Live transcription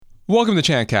Welcome to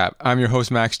ChanCap. I'm your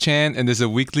host Max Chan, and this is a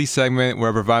weekly segment where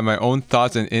I provide my own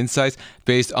thoughts and insights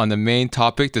based on the main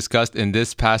topic discussed in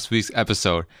this past week's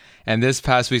episode. And this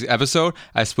past week's episode,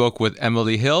 I spoke with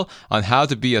Emily Hill on how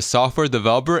to be a software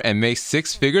developer and make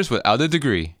six figures without a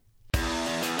degree.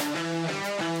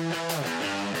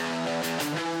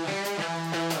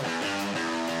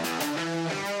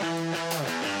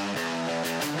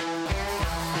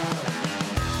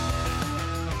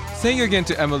 Thank you again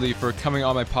to Emily for coming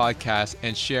on my podcast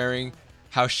and sharing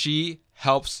how she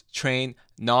helps train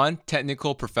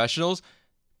non-technical professionals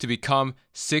to become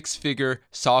six-figure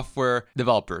software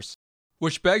developers.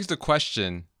 Which begs the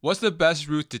question, what's the best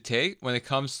route to take when it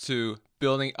comes to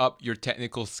building up your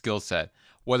technical skill set?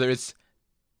 Whether it's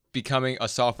becoming a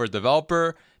software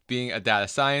developer, being a data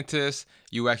scientist,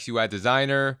 UX UI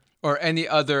designer, or any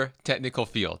other technical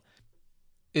field.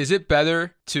 Is it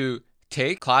better to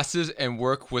take classes and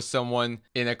work with someone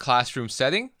in a classroom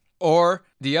setting, or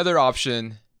the other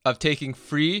option of taking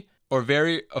free or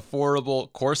very affordable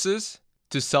courses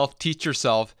to self-teach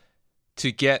yourself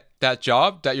to get that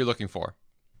job that you're looking for?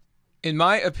 In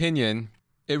my opinion,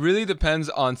 it really depends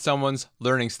on someone's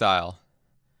learning style.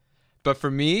 But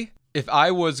for me, if I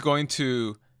was going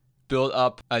to build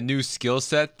up a new skill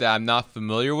set that I'm not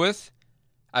familiar with,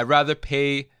 I'd rather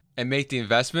pay and make the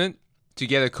investment to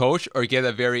get a coach or get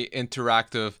a very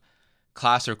interactive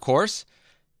class or course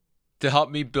to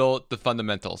help me build the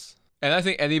fundamentals. And I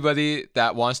think anybody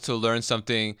that wants to learn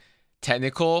something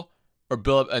technical or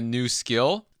build up a new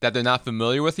skill that they're not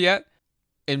familiar with yet,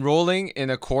 enrolling in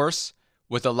a course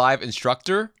with a live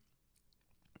instructor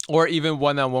or even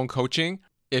one-on-one coaching,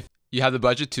 if you have the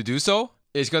budget to do so,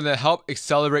 is going to help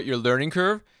accelerate your learning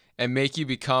curve and make you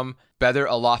become better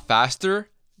a lot faster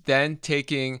than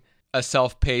taking a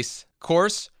self-paced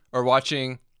course or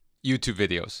watching YouTube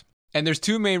videos. And there's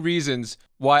two main reasons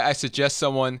why I suggest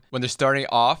someone, when they're starting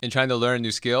off and trying to learn a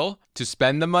new skill, to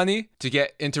spend the money to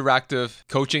get interactive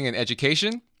coaching and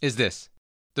education is this.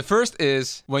 The first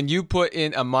is when you put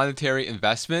in a monetary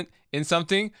investment in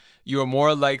something, you are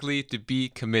more likely to be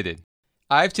committed.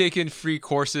 I've taken free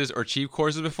courses or cheap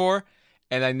courses before,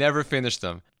 and I never finished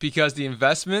them because the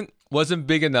investment wasn't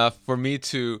big enough for me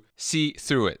to see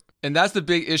through it. And that's the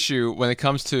big issue when it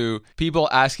comes to people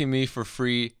asking me for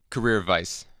free career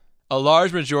advice. A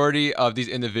large majority of these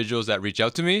individuals that reach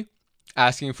out to me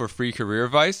asking for free career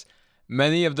advice,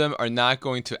 many of them are not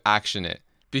going to action it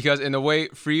because in a way,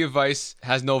 free advice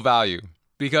has no value.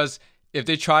 Because if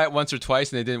they try it once or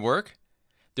twice and it didn't work,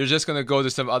 they're just going to go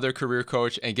to some other career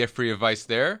coach and get free advice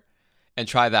there and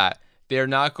try that. They're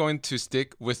not going to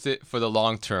stick with it for the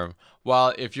long term.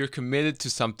 While if you're committed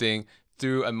to something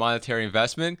through a monetary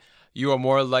investment, you are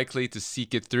more likely to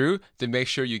seek it through to make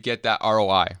sure you get that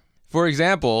ROI. For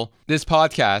example, this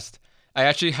podcast, I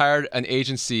actually hired an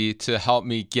agency to help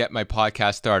me get my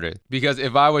podcast started. Because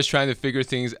if I was trying to figure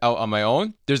things out on my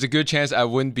own, there's a good chance I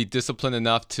wouldn't be disciplined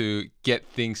enough to get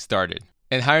things started.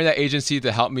 And hiring that agency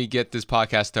to help me get this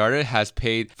podcast started has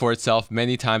paid for itself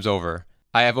many times over.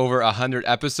 I have over 100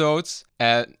 episodes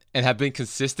and have been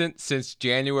consistent since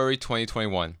January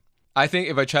 2021. I think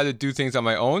if I try to do things on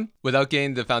my own without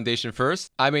getting the foundation first,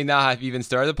 I may not have even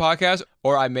started the podcast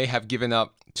or I may have given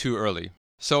up too early.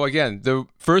 So again, the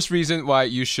first reason why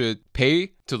you should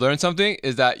pay to learn something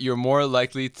is that you're more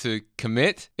likely to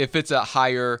commit if it's a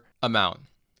higher amount.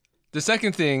 The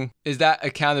second thing is that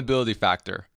accountability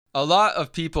factor. A lot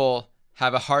of people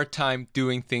have a hard time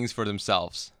doing things for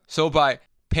themselves. So by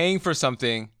paying for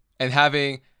something and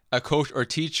having a coach or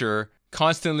teacher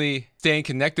constantly staying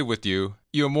connected with you,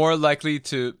 you're more likely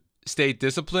to stay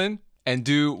disciplined and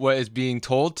do what is being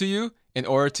told to you in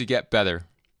order to get better.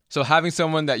 So having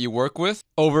someone that you work with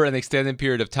over an extended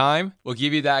period of time will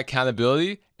give you that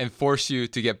accountability and force you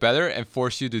to get better and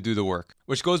force you to do the work.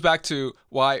 Which goes back to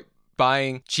why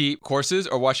buying cheap courses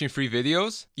or watching free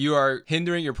videos, you are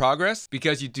hindering your progress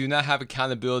because you do not have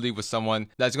accountability with someone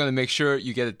that's going to make sure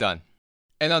you get it done.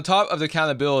 And on top of the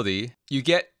accountability, you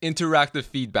get interactive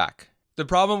feedback. The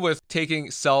problem with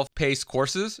taking self-paced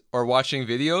courses or watching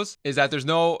videos is that there's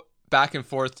no back and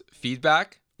forth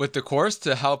feedback with the course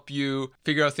to help you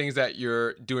figure out things that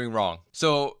you're doing wrong.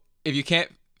 So if you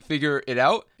can't figure it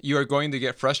out, you are going to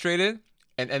get frustrated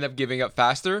and end up giving up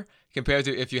faster compared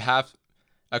to if you have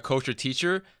a coach or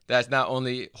teacher that's not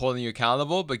only holding you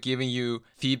accountable, but giving you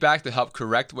feedback to help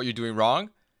correct what you're doing wrong.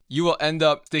 You will end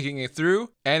up sticking it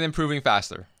through and improving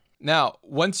faster. Now,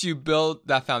 once you build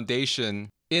that foundation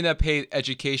in a paid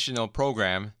educational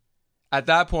program, at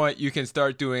that point, you can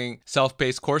start doing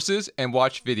self-paced courses and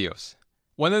watch videos.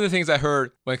 One of the things I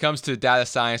heard when it comes to data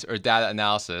science or data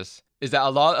analysis is that a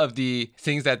lot of the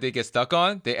things that they get stuck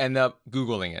on, they end up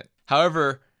Googling it.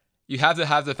 However, you have to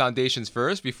have the foundations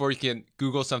first before you can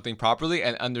Google something properly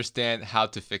and understand how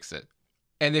to fix it.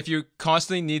 And if you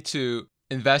constantly need to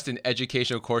invest in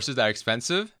educational courses that are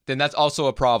expensive, then that's also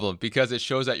a problem because it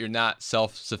shows that you're not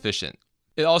self-sufficient.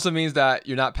 It also means that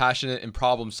you're not passionate in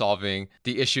problem solving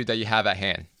the issue that you have at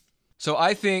hand. So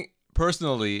I think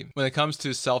personally, when it comes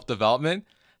to self-development,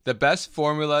 the best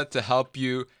formula to help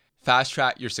you fast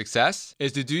track your success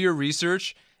is to do your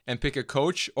research and pick a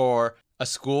coach or a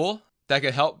school that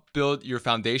can help build your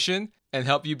foundation and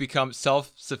help you become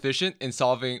self-sufficient in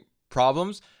solving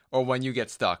problems or when you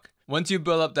get stuck. Once you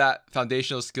build up that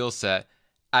foundational skill set,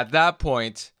 at that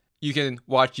point, you can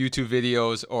watch YouTube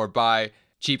videos or buy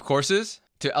cheap courses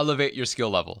to elevate your skill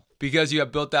level because you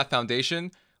have built that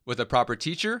foundation with a proper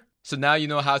teacher. So now you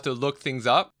know how to look things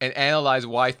up and analyze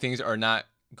why things are not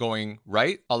going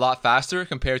right a lot faster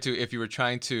compared to if you were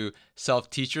trying to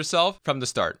self-teach yourself from the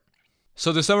start.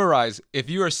 So to summarize, if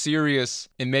you are serious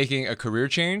in making a career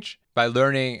change by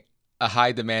learning a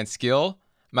high demand skill,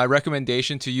 my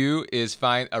recommendation to you is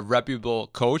find a reputable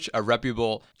coach, a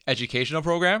reputable educational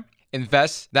program,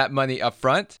 invest that money up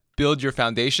front, build your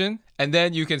foundation, and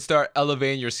then you can start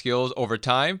elevating your skills over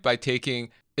time by taking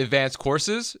advanced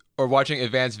courses or watching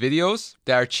advanced videos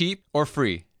that are cheap or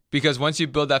free. Because once you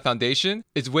build that foundation,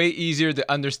 it's way easier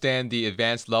to understand the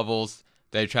advanced levels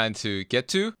that you're trying to get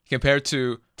to compared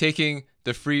to taking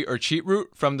the free or cheap route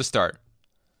from the start.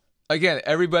 Again,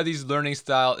 everybody's learning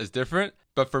style is different,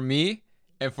 but for me,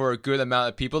 and for a good amount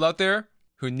of people out there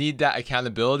who need that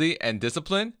accountability and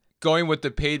discipline, going with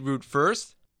the paid route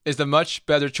first is the much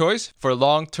better choice for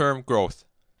long-term growth.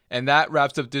 And that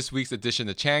wraps up this week's edition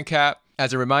of ChanCap.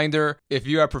 As a reminder, if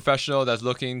you are a professional that's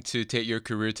looking to take your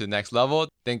career to the next level,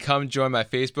 then come join my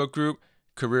Facebook group,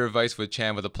 Career Advice with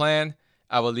Chan with a Plan.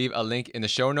 I will leave a link in the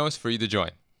show notes for you to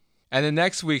join. And in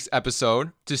next week's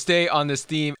episode, to stay on this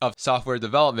theme of software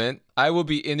development, I will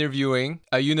be interviewing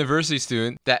a university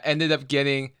student that ended up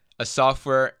getting a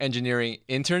software engineering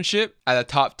internship at a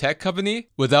top tech company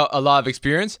without a lot of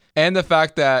experience, and the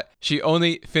fact that she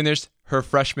only finished her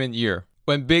freshman year.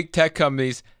 When big tech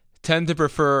companies tend to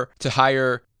prefer to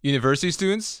hire university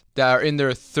students that are in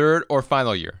their third or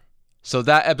final year. So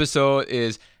that episode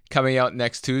is coming out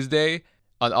next Tuesday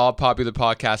on all popular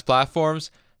podcast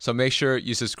platforms. So make sure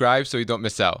you subscribe so you don't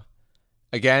miss out.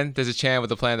 Again, this is Chan with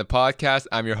the Plan, the podcast.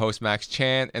 I'm your host, Max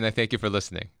Chan, and I thank you for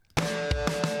listening.